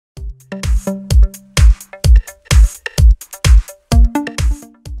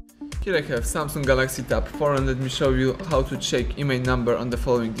Here I have Samsung Galaxy Tab 4 and let me show you how to check IMEI number on the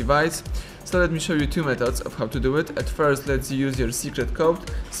following device. So let me show you two methods of how to do it. At first let's use your secret code.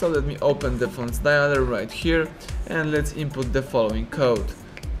 So let me open the phone's dialer right here and let's input the following code: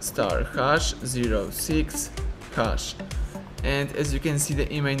 *#06#. And as you can see, the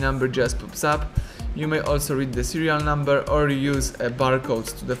IMEI number just pops up. You may also read the serial number or use a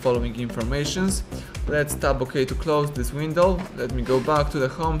barcode to the following informations. Let's tap OK to close this window. Let me go back to the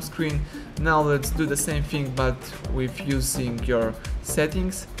home screen. Now let's do the same thing but with using your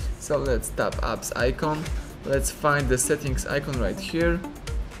settings. So let's tap apps icon. Let's find the settings icon right here.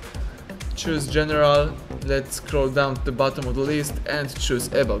 Choose general. Let's scroll down to the bottom of the list and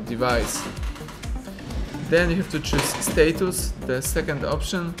choose about device. Then you have to choose status, the second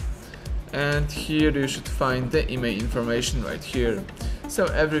option. And here you should find the IMEI information right here. So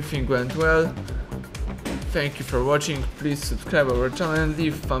everything went well. Thank you for watching. Please subscribe our channel and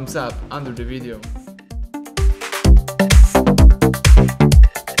leave thumbs up under the video.